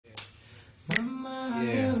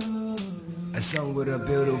A song with a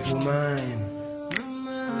beautiful mind.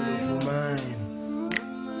 Beautiful mind.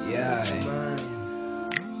 Yeah.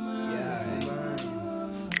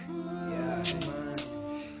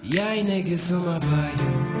 Yaay negi suma bayo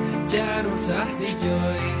jaru sax di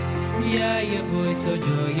jooy yaay boy so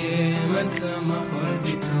jooye man sama xol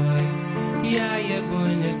bi tooy yaay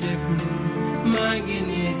boy ne déglu maa ngi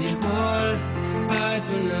nii di xool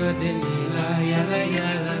àdduna de nii la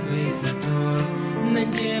yàlla bay sa tool nañ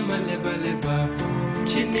jéema lebale baaxu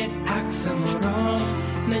ci nit ak sa morom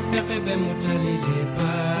nañ fexe ba mu tali lépp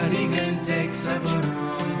digganteeg sa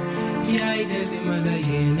borom yaay de li ma la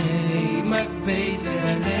yéene mag bay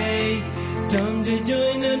teraley doom de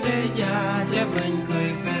jooy na ndey jaaja bañ koy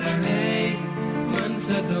feraley man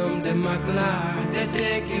sa doom de mag la te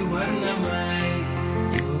tekki war na may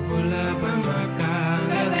yóbbu la ba Makka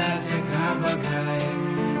nga laate Kaaba gaay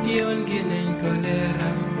yoon gi nañ ko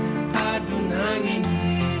leeral àdduna ngi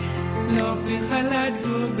nii loo fi xalaat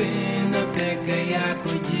góobe na fekk yaa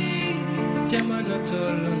ko ji jamono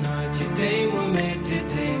tollu na ci tey mu metti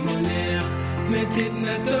tey mu neex mettit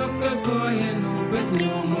na toog ko yenu bés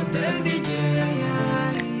ñëw mu dal di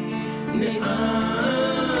jeex ni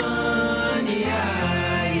ani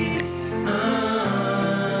yaay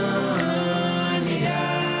ani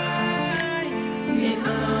yaay ni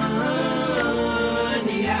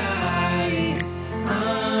ani yaay ani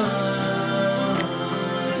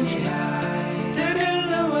yaay teral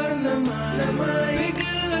la war na ma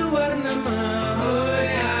bégal la war na ma oh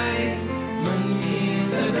yaay man mi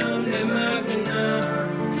sa doom de mag na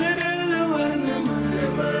teral la war na ma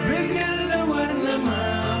bégal la war na ma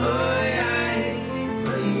oh yaay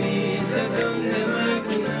man mi sa doom de mag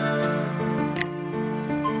na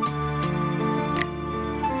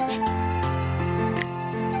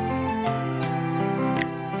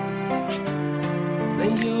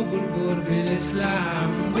dañ yóbbul buur bi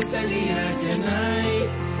lislaam bu taliya janaay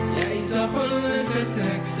yaay sa xol na set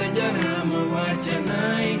rek sa jaraama waa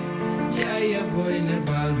janaay yaay ya booy ne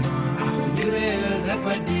baal ma axu jureel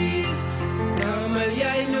dafa diis raamal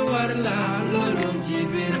yaay lu war la looloon ci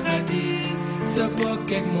biir xadis sa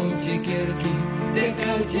bokkeek moom ci kër gi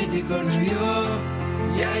dekkal ci di ko nuyoo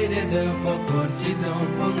yaay de dafa for ci doom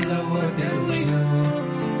foog la woo del wuyoo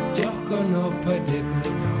jox ko noppa déglu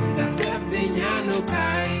doom ndax def di ñaanu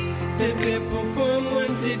kaay te fépp foo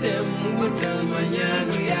mën si dem wutal ma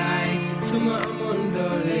ñaanu yaay su ma amoon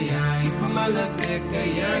doole yaay fu ma la fekk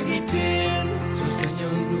yaa ngi teen su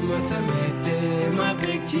sañoon du ma sa mette ma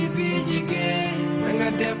bég ci bii jigéen na nga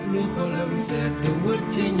def lu xolam sedd wut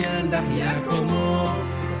ci ñaan ndax yaa ko moom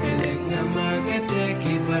ëllëg nga màgge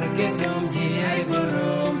tekki barke doom ji yaay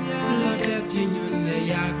boroom loo def ci ñun ne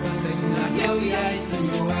yaa ko sañ ndax yow yaay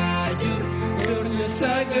suñu waajur yor ñu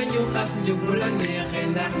saaga ñu xas ñu bu la neexe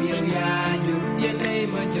ndax yow yaa jur yéenay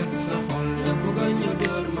ma jot sa xol nga bëgg ñu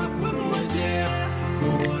dóor ma bëgg ma jeex mu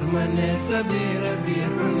wóor ma ne sa biir a biir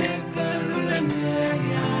lu nekk lu la neex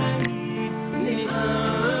yaay ni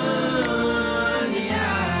ani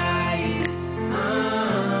yaay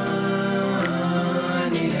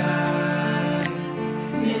ani yaay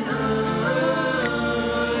ni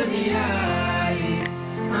ani yaay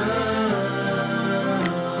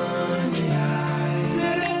ani yaay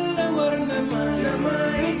teral la war na ma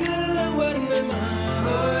bégal la war na ma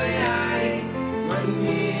oh yaay man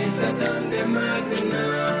mi sa doom de mag na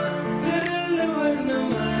teral la war na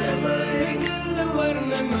ma bégal la war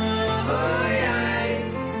na ma oh yaay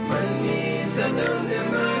man mi sa doom de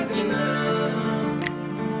mag na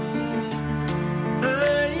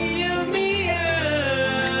ani yow mi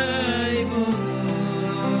yaay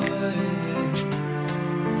booy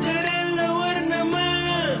teral la war na ma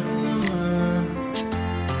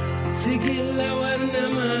sigil la war na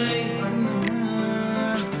may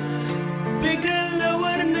bégal la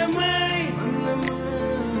war na may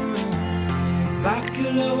bàkk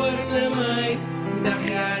la war na may ndax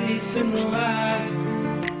yaa di sunu waay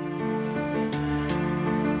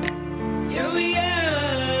yow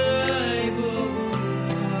yaay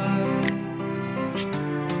booy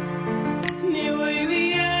ni way wi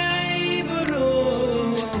yaay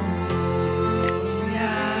boroom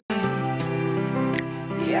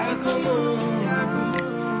yaa ko moom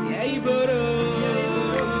yaay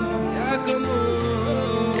boroom yaa ko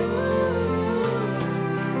moom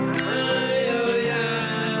ayo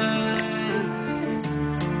yaay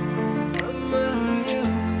mama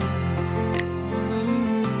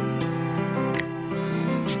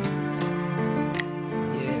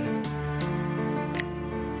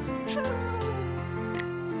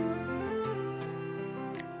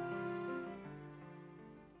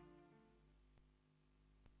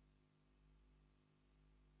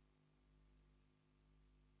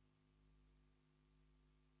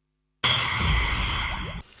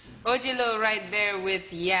Ojilo right there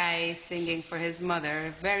with Yai singing for his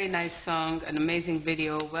mother. Very nice song, an amazing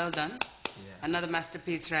video. Well done. Yeah. Another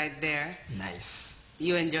masterpiece right there. Nice.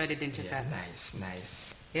 You enjoyed it, didn't you, yeah, Cracker? Nice,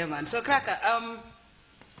 nice. Yeah, man. So, Cracker,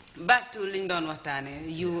 back to Lindon Watane,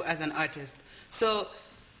 you as an artist. So,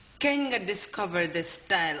 can you discover the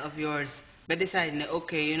style of yours, but deciding,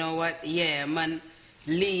 okay, you know what? Yeah, man,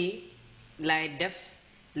 Lee, like def,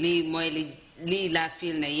 Lee, moi, Lee, la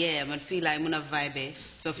feel na yeah, man, feel like muna vibe.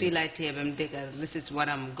 So feel like this is what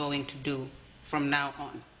I'm going to do from now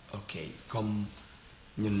on. Okay, comme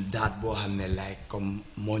ñun daat boo xam ne like comme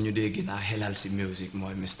moo ñu dee gën a xelal si music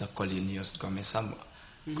mooy Mr. Colinius Gomez Samba.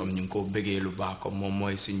 Comme ñu ngi ko bëggee lu baax comme moom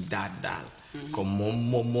mooy suñ daat daal. Comme moom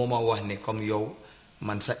moo ma wax ne comme yow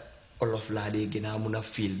man sa olof laa dee gën a mun a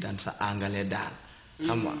feel dan sa angale daal.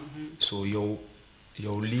 Xam nga so yow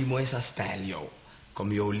lii mooy sa style yow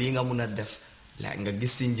comme yow lii nga mun a def like nga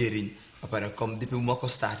gis si njëriñ. Après comme depuis bu ma ko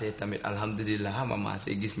starté tamit alhamdulilah xam nga maa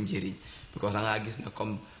see gis njëriñ because da ngaa gis ne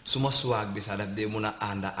comme suma swag bi sax daf dee mun a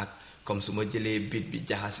ànd ak comme su ma jëlee beat bi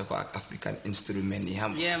jaxase ko ak African instrument yi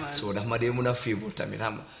xam nga so daf ma dee mun a fiibu tamit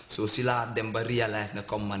xam nga so si laa dem ba réalise ne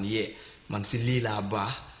comme man si lii laa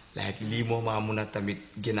baax like lii moo maa mun a tamit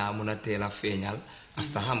ginnaaw mun a teel a feeñal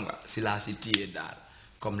asta xam nga si laa si téye daal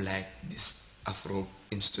comme like this afro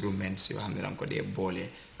instruments yoo xam ne danga ko dee boole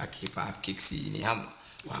ak hip hop kicks yi nii xam nga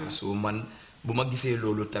waaw so man bu ma gisee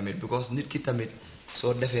loolu tamit because nit ki tamit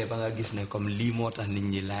soo defee ba nga gis ne comme lii moo tax nit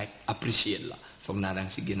ñi like appreciate la foog naa danga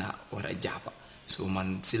si gën a war a jàppa so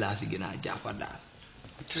man si laa si gën a jàppa daal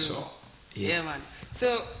so yeah man so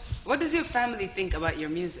what does your family think about your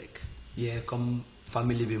music? Comme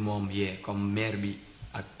family bi moom comme mère bi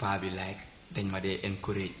ak paa bi like dañ ma dee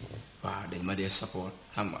encourage waaw dañ ma dee support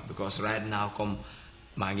xam nga because right now comme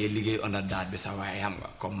maa ngi liggéey under daat bi sax waaye xam nga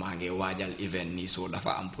comme maa ngi waajal event nii so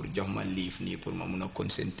dafa am pour jox ma leave nii pour ma mun a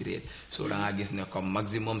concentrer so da nga gis ne comme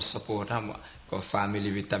maximum support xam nga ko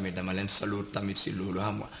family bi tamit dama leen salute tamit si loolu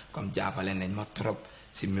xam nga comme jàppale nañ ma trop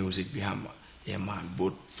si music bi xam nga man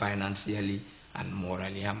both financially and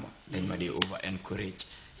morally xam nga dañ ma di over encourage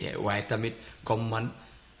waaye tamit comme man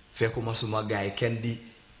fekkuma suma gaay kenn di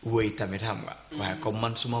wéy tamit xam nga waaye comme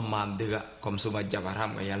man suma maam dëgga comme suma jabar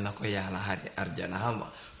xam nga yal na ko yàlla xari arjana xam nga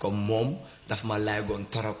comme moom daf ma laygoon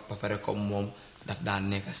torop ba pare comme moom daf daan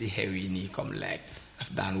nekk si xew yi nii comme like daf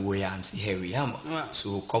daan wóyaan si xew yi xam nga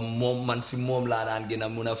so comme moom man si moom laa daan gën a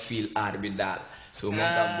mun a feel aar bi daal so moom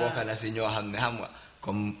tam bokk na si ñoo xam ne xam nga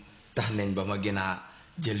comme tax nañ ba ma gën a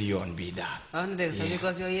jël yoon bi daal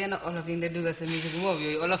because yow yéena olof yi nga dugal sa musique moom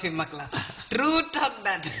yooyu olof yi mag la true talk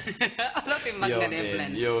that olof yi mag nga dee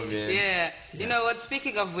blend you know what,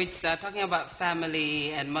 speaking of which talking about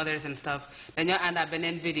family and mothers and stuff dañoo ànd ak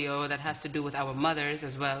beneen video that has to do with our mothers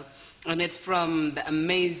as well and it's from the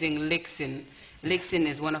amazing Lixin. Lixin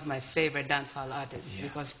is one of my favorite dancehall artists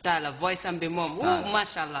because style of voice and be mom,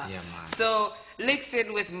 mashallah. So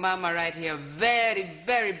Lixin with Mama right here, very,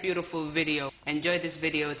 very beautiful video. Enjoy this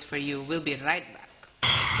video, it's for you. We'll be right back.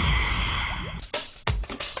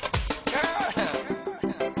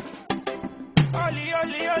 Oli,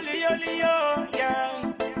 oli, oli, oli, yo,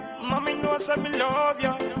 yeah. Mommy knows I love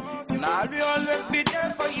you, and I'll be always be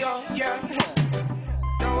there for you, yeah.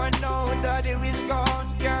 Now I know that it is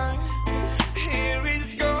gone, yeah. Here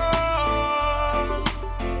is gone,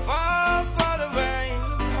 far, far away,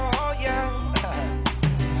 oh yeah.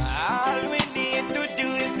 All we need to do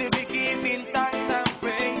is to be giving thanks and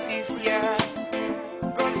praises, yeah.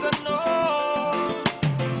 Cause I know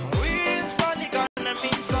it's only gonna be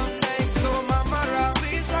someday. So mama, I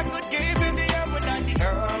wish I could give you the heaven and the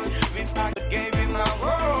earth. Wish I could give you my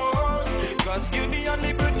world. Cause you're the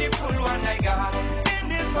only beautiful one I got in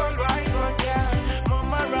this whole wide world, yeah.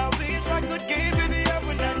 Mama, I wish I could give you the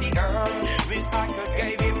heaven and the earth. Wish I could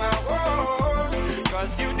give you my world.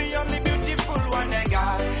 Cause you're the only beautiful one I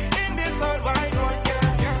got in this whole wide world,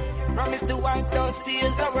 yeah. Promise to wipe those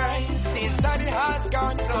tears away since that it has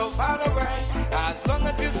gone so far away. As long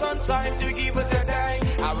as the sun shines to give us a day,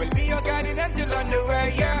 I will be your guardian angel on the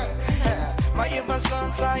way, yeah. My ever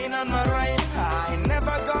sunshine on my rain, I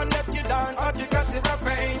never gonna let you down or to cause you a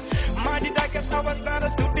pain. My did I guess I was glad I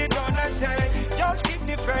stood it on and say, just keep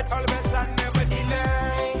the faith always and never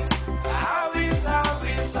delay. How is, how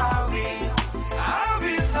is, how is, how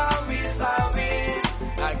is, how is, how is,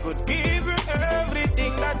 I could give you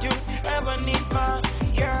everything that you ever need, man,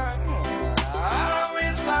 yeah. How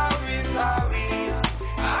is, how is, how is,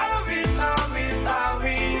 how is, how is, how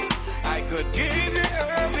is, I could give you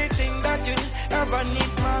everything that you ever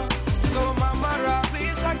need.